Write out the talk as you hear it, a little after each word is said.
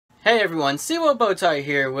Hey everyone, Cwheel Bowtie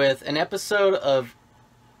here with an episode of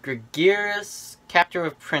Gragyriss, Captor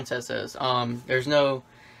of Princesses. There's no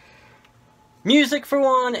music for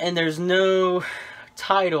one, and there's no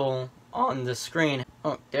title on the screen.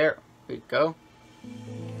 Oh, there we go.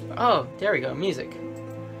 Oh, there we go, music.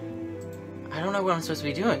 I don't know what I'm supposed to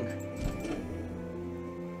be doing.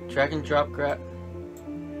 Drag and drop grab.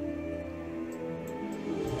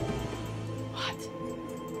 What?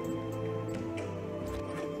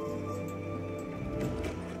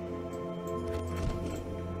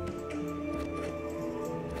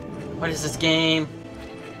 What is this game?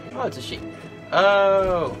 Oh, it's a sheep.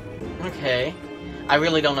 Oh, okay. I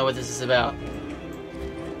really don't know what this is about.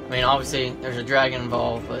 I mean, obviously, there's a dragon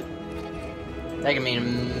involved, but that can mean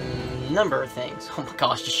a number of things. Oh my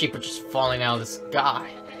gosh, the sheep are just falling out of the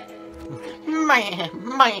sky. Man.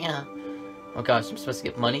 Oh gosh, I'm supposed to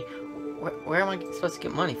get money? Where am I supposed to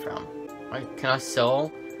get money from? Can I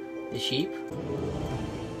sell the sheep?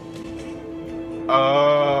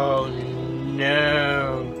 Oh,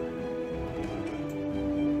 no.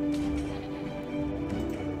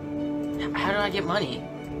 How do I get money?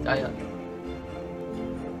 I'm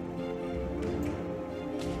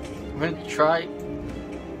gonna try.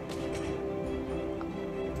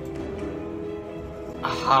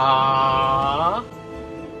 Aha!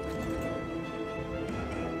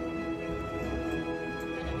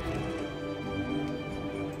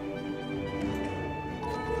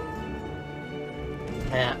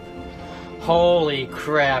 Map. Holy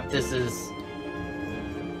crap, this is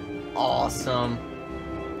awesome.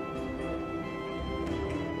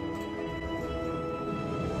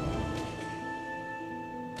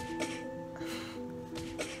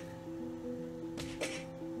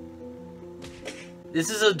 This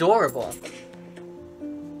is adorable.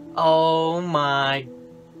 Oh my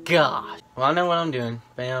gosh. Well, I know what I'm doing.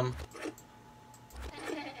 Bam.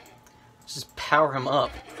 Just power him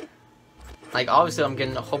up. Like, obviously I'm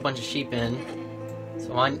getting a whole bunch of sheep in.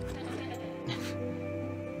 So I...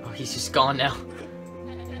 Oh, he's just gone now.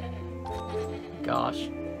 Gosh.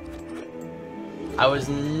 I was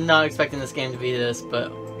not expecting this game to be this, but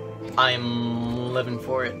I'm living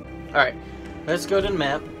for it. Alright. Let's go to the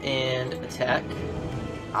map and attack.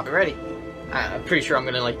 I'll be ready. I'm pretty sure I'm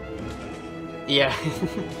gonna, like... Yeah.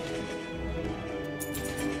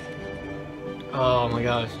 Oh my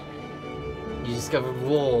gosh. You discovered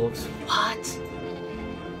wolves. What?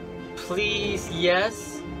 Please,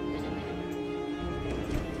 yes?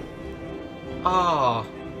 Oh.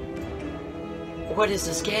 What is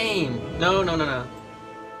this game? No.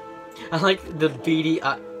 I like the beady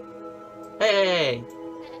eye. Hey!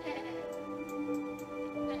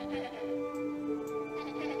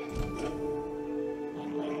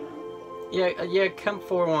 Yeah, come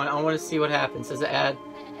for one. I want to see what happens. Does it add...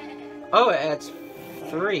 Oh, it adds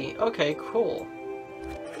 3. Okay, cool.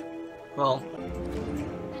 Well...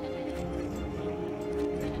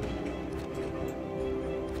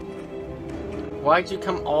 Why'd you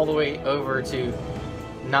come all the way over to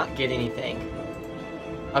not get anything?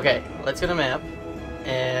 Okay, let's go to map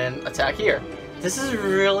and attack here. This is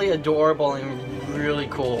really adorable and really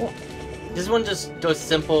cool. This one just does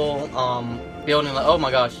simple building. Oh my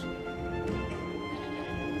gosh.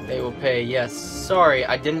 They will pay, yes. Sorry,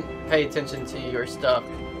 I didn't pay attention to your stuff.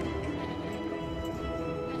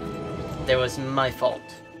 That was my fault.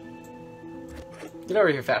 Get over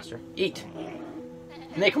here faster. Eat.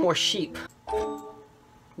 Make more sheep.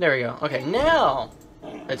 There we go. Okay, now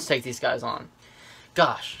let's take these guys on.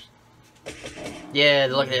 Gosh. Yeah,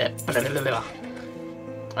 look at that.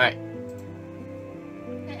 Alright.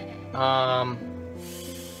 I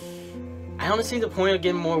don't see the point of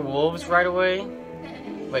getting more wolves right away.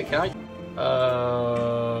 Wait, can I?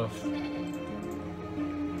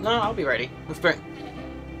 No, I'll be ready. Let's bring...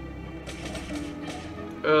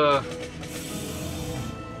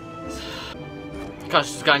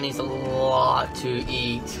 Gosh, this guy needs a lot to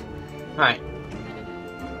eat. Alright.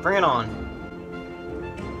 Bring it on.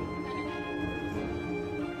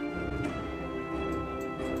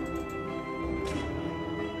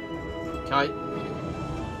 Can I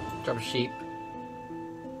drop a sheep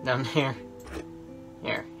down there?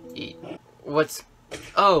 Here, eat. What's...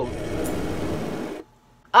 Oh!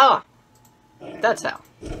 Ah! That's how.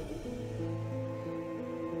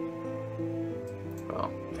 Well.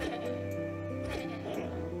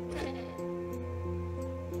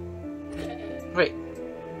 Wait.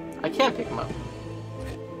 I can't pick them up.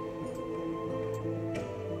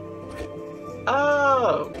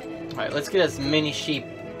 Oh! Alright, let's get as many sheep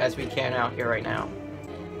as we can out here right now.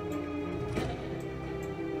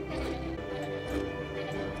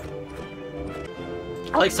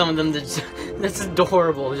 I like some of them that That's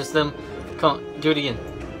adorable. Just them. Come on, do it again.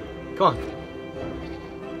 Come on.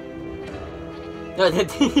 Just,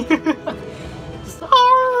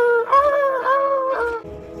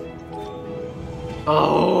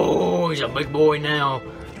 oh, he's a big boy now.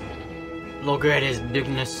 Look at his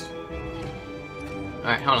bigness.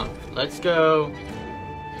 Alright, hold on. Let's go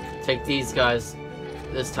take these guys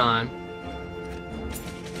this time.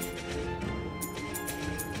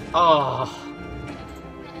 Oh,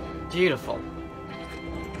 beautiful.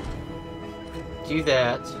 Do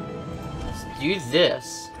that. Let's do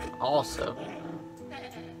this also.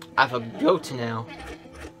 I have a goat now.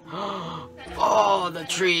 Oh, the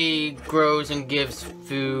tree grows and gives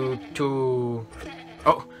food to...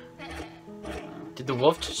 Oh. Did the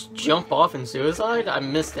wolf just jump off in suicide? I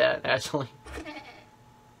missed that, actually.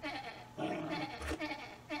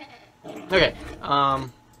 Okay,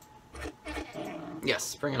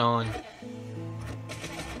 yes, bring it on.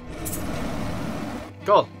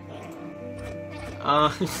 Go.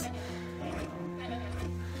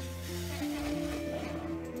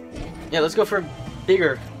 Yeah, let's go for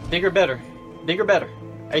bigger, better. Bigger, better.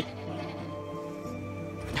 Hey.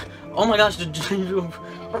 Oh my gosh, hold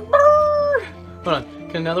on,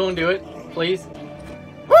 can another one do it, please?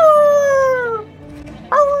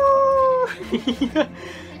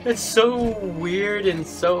 It's so weird and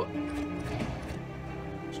so...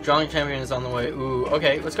 Strong champion is on the way. Ooh,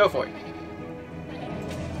 okay, let's go for it.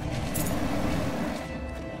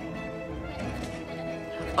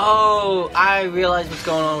 Oh, I realize what's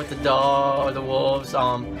going on with the dog, or the wolves.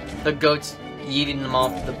 The goats yeeting them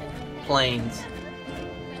off the plains.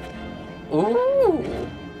 Ooh,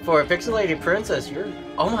 for a pixelated princess, you're...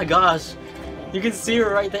 Oh my gosh, you can see her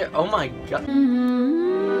right there. Oh my god.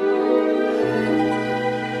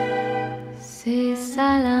 C'est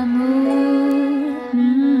ça l'amour,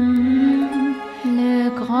 le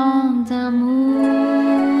grand amour.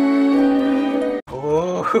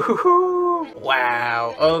 Oh,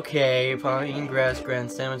 wow. Okay, pine grass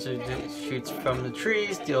grants damage shoots from the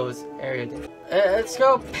trees, deals area damage. Let's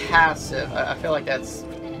go passive. I feel like that's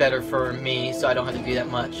better for me, so I don't have to do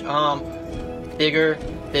that much. Bigger.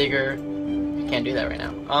 Can't do that right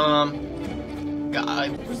now. God, I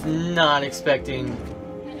was not expecting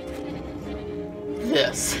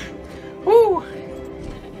this. Woo!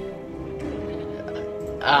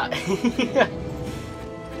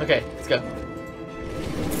 Okay, let's go.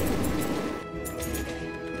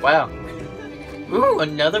 Wow. Ooh,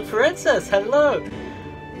 another princess. Hello.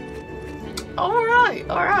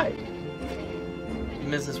 Alright.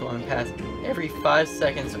 Miss this one. Pass. Every 5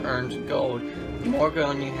 seconds earns gold. The more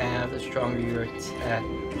gold you have, the stronger your attack.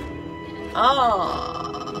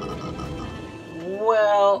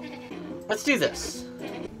 Well, let's do this.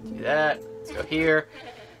 Do that. Let's go here.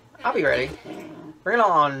 I'll be ready. Bring it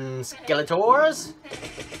on, Skeletors.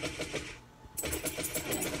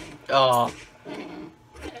 Oh.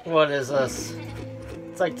 What is this?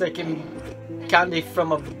 It's like taking candy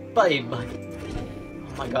from a babe. Oh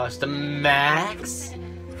my gosh, the max?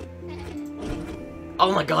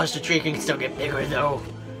 Oh my gosh, the tree can still get bigger though.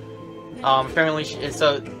 Apparently,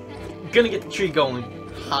 so gonna get the tree going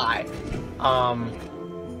high.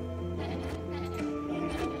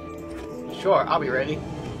 Sure, I'll be ready.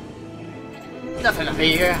 Nothing to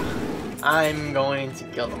fear. I'm going to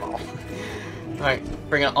kill them all. Alright,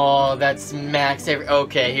 bring it all. That's max.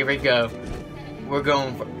 Okay, here we go. We're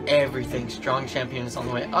going for everything. Strong champion is on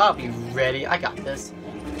the way. I'll be ready. I got this.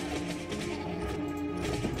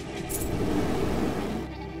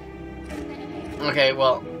 Okay,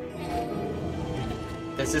 well,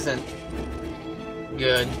 this isn't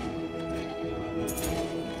good.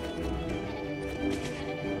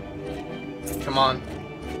 Come on.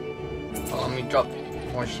 Oh, let me drop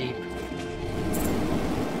more sheep.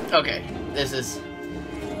 Okay, this is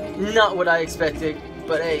not what I expected,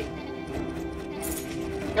 but hey.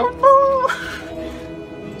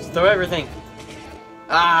 Just throw everything.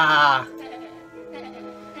 Ah!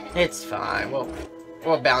 It's fine.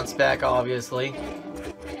 We'll bounce back, obviously.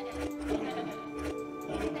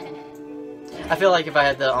 I feel like if I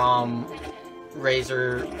had the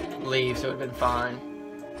razor leaves, it would have been fine.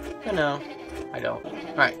 But no, I don't.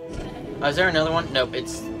 Alright. Is there another one? Nope,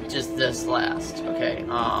 it's just this last. Okay,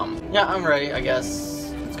 yeah, I'm ready, I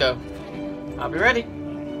guess. Let's go. I'll be ready.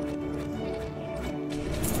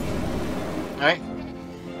 Alright.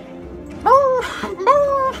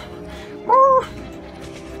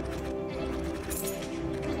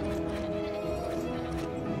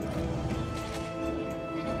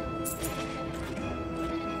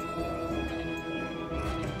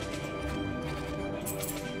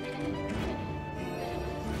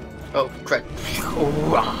 Oh, crap.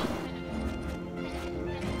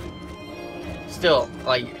 still,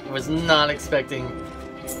 like, was not expecting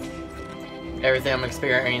everything I'm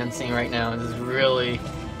experiencing right now. This is really,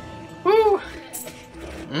 woo.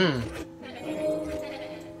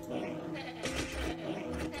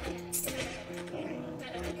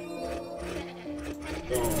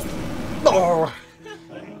 Oh.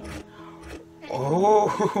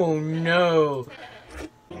 Oh no.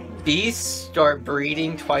 Beasts start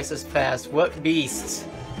breeding twice as fast. What beasts?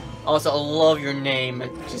 Also, I love your name.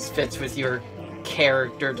 It just fits with your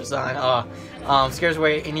character design. Scares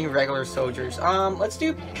away any regular soldiers. Let's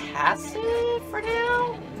do passive for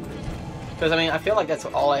now. Because, I mean, I feel like that's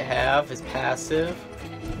all I have is passive.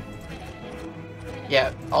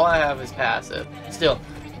 Yeah, all I have is passive. Still,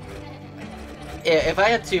 if I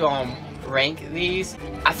had to, rank these,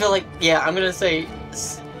 I feel like, yeah, I'm gonna say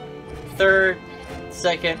third,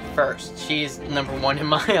 second, first. She's number one in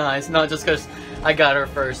my eyes, not just because I got her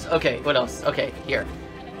first. Okay, what else? Okay, here.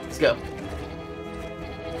 Let's go.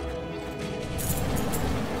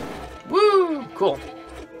 Woo! Cool.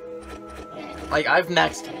 Like, I've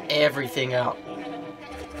maxed everything out.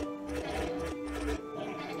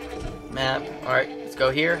 Map. Alright, let's go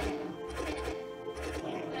here.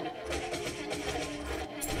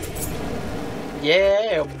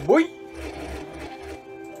 Yeah, boy!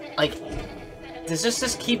 Like, does this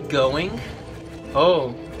just keep going?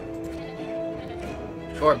 Oh.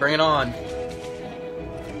 Sure, bring it on.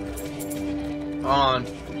 On.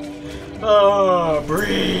 Oh,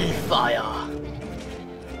 breathe fire.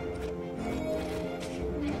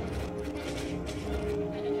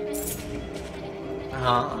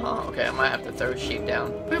 Okay, I might have to throw sheep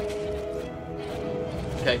down. Boop.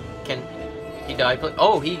 Okay, can he die?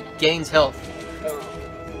 Oh, he gains health.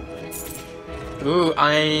 Ooh,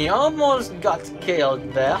 I almost got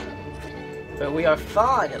killed there. But we are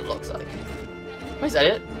fine, it looks like. Wait, is that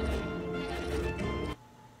it?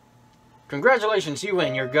 Congratulations, you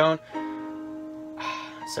win. You're going.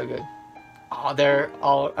 So good. Oh, they're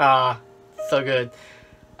all so good.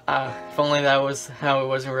 If only that was how it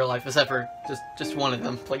was in real life. Except for just one of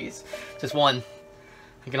them, please. Just one.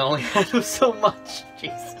 I can only handle so much.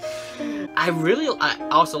 Jeez. I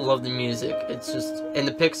also love the music. It's just, and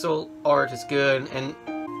the pixel art is good. And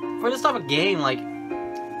for this type of game, like,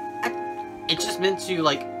 it's just meant to,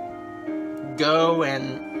 like, go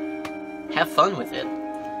and have fun with it.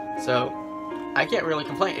 So I can't really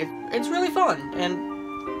complain. It's really fun,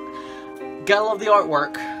 and gotta love the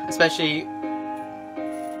artwork, especially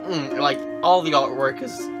like all the artwork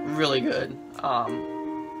is really good.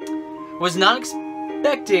 Was not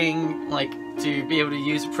expecting like to be able to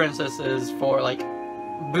use princesses for like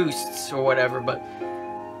boosts or whatever, but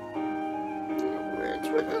it's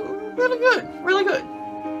really good, really good.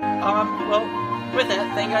 Well, with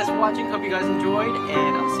that, thank you guys for watching. Hope you guys enjoyed,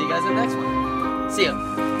 and I'll see you guys in the next one. See ya.